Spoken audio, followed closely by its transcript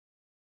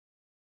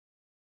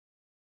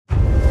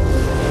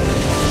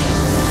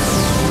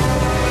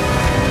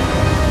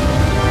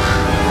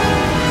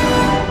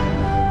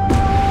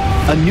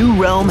A new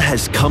realm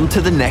has come to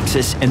the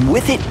Nexus, and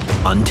with it,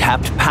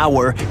 untapped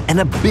power and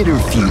a bitter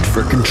feud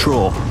for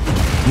control.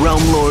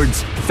 Realm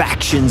lords,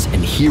 factions,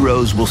 and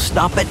heroes will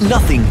stop at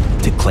nothing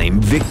to claim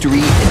victory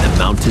in the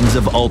mountains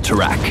of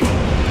Alterac.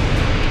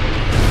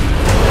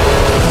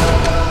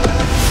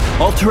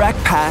 Alterac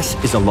Pass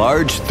is a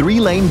large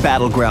 3-lane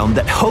battleground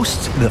that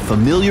hosts the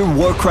familiar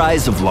war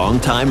cries of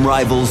longtime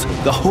rivals,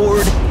 the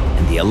Horde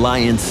and the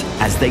Alliance,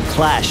 as they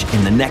clash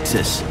in the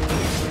Nexus.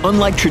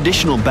 Unlike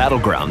traditional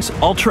battlegrounds,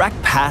 Alterac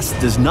Pass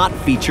does not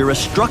feature a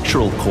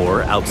structural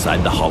core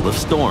outside the Hall of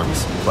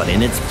Storms, but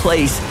in its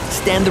place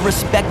stand the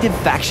respective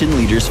faction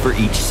leaders for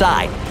each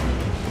side.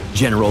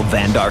 General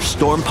Vandar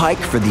Stormpike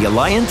for the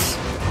Alliance,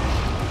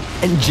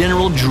 and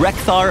General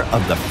Drekthar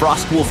of the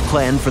Frostwolf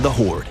clan for the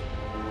Horde.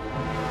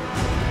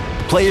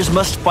 Players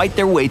must fight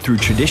their way through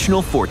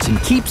traditional forts and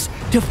keeps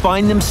to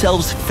find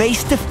themselves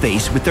face to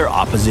face with their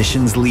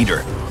opposition's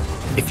leader.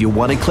 If you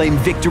want to claim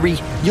victory,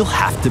 you'll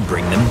have to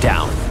bring them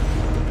down.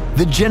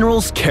 The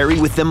generals carry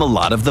with them a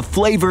lot of the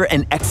flavor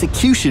and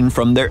execution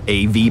from their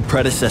AV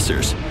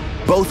predecessors.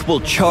 Both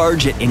will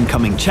charge at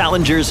incoming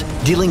challengers,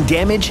 dealing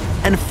damage,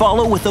 and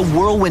follow with a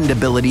whirlwind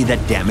ability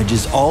that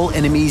damages all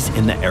enemies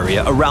in the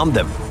area around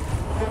them.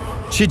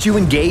 Should you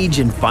engage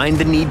and find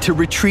the need to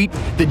retreat,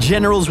 the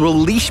generals will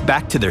leash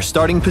back to their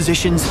starting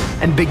positions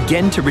and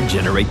begin to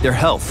regenerate their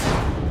health.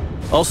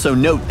 Also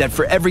note that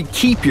for every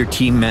keep your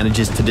team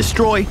manages to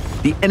destroy,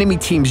 the enemy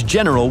team's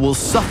general will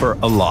suffer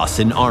a loss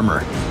in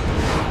armor.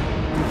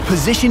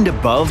 Positioned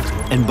above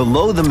and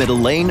below the middle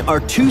lane are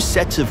 2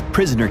 sets of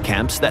prisoner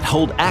camps that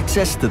hold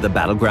access to the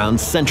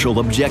battleground's central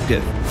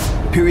objective.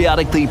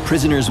 Periodically,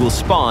 prisoners will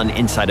spawn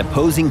inside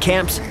opposing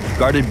camps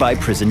guarded by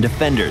prison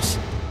defenders.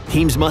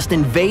 Teams must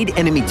invade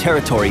enemy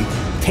territory,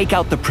 take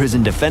out the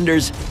prison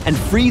defenders, and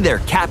free their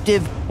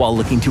captive while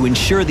looking to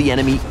ensure the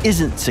enemy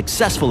isn't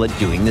successful at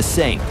doing the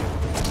same.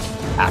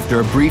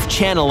 After a brief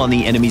channel on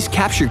the enemy's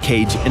capture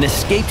cage, an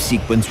escape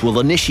sequence will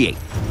initiate.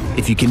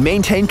 If you can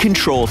maintain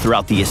control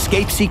throughout the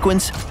escape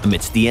sequence,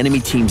 amidst the enemy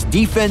team's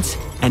defense,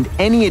 and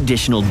any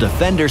additional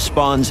defender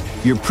spawns,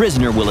 your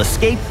prisoner will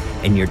escape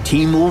and your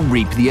team will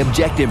reap the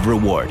objective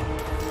reward.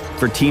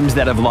 For teams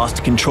that have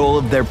lost control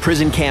of their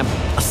prison camp,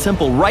 a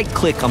simple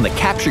right-click on the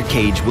capture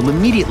cage will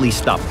immediately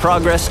stop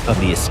progress of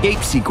the escape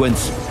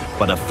sequence,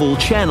 but a full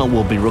channel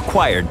will be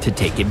required to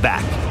take it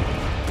back.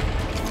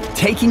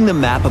 Taking the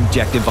map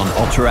objective on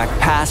Alterac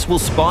Pass will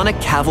spawn a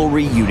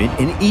cavalry unit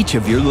in each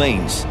of your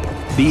lanes.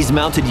 These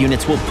mounted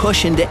units will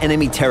push into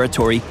enemy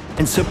territory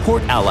and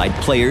support allied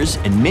players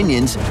and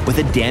minions with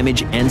a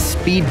damage and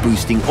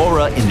speed-boosting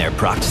aura in their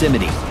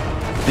proximity.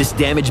 This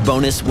damage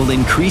bonus will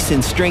increase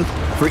in strength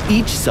for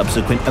each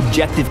subsequent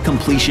objective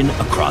completion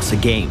across a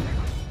game.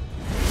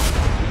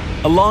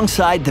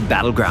 Alongside the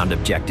battleground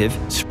objective,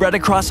 spread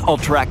across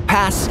Alterac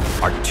Pass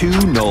are 2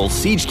 Gnoll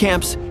siege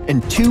camps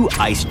and 2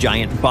 Ice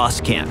Giant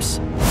boss camps.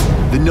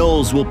 The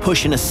Gnolls will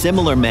push in a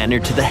similar manner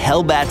to the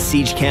Hellbat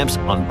siege camps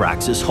on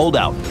Brax's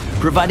Holdout,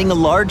 providing a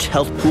large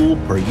health pool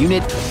per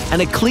unit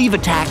and a cleave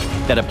attack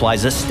that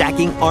applies a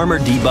stacking armor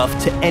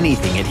debuff to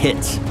anything it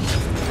hits.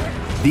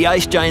 The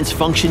Ice Giants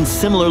function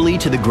similarly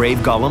to the Grave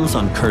Golems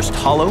on Cursed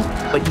Hollow,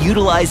 but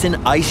utilize an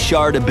Ice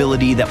Shard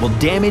ability that will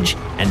damage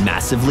and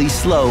massively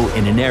slow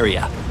in an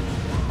area.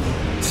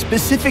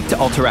 Specific to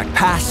Alterac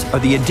Pass are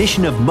the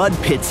addition of mud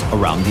pits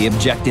around the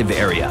objective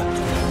area.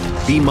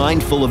 Be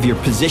mindful of your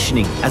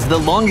positioning, as the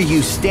longer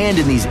you stand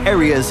in these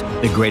areas,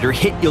 the greater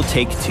hit you'll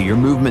take to your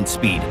movement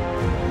speed.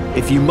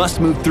 If you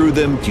must move through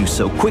them, do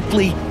so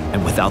quickly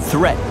and without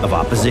threat of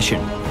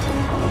opposition.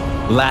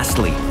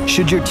 Lastly,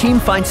 should your team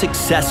find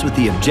success with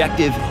the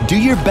objective, do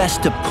your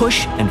best to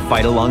push and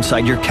fight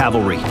alongside your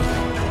cavalry.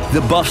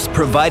 The buffs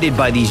provided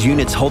by these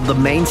units hold the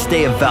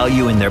mainstay of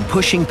value in their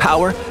pushing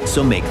power,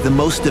 so make the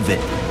most of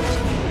it.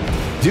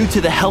 Due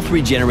to the health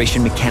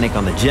regeneration mechanic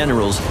on the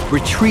generals,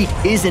 retreat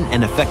isn't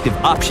an effective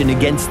option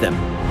against them.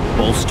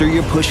 Bolster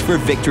your push for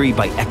victory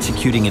by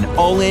executing an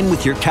all-in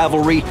with your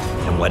cavalry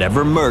and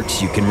whatever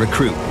mercs you can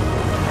recruit.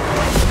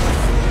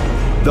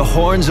 The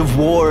horns of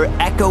war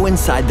echo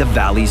inside the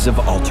valleys of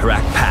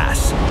Alterac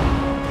Pass.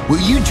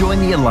 Will you join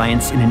the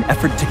Alliance in an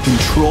effort to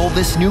control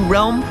this new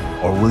realm?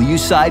 Or will you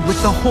side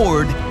with the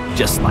Horde,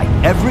 just like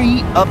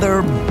every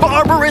other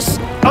barbarous,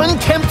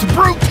 unkempt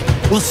brute?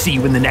 We'll see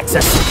you in the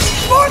Nexus.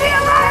 For the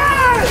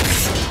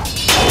Alliance!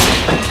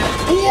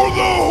 For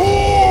the Horde!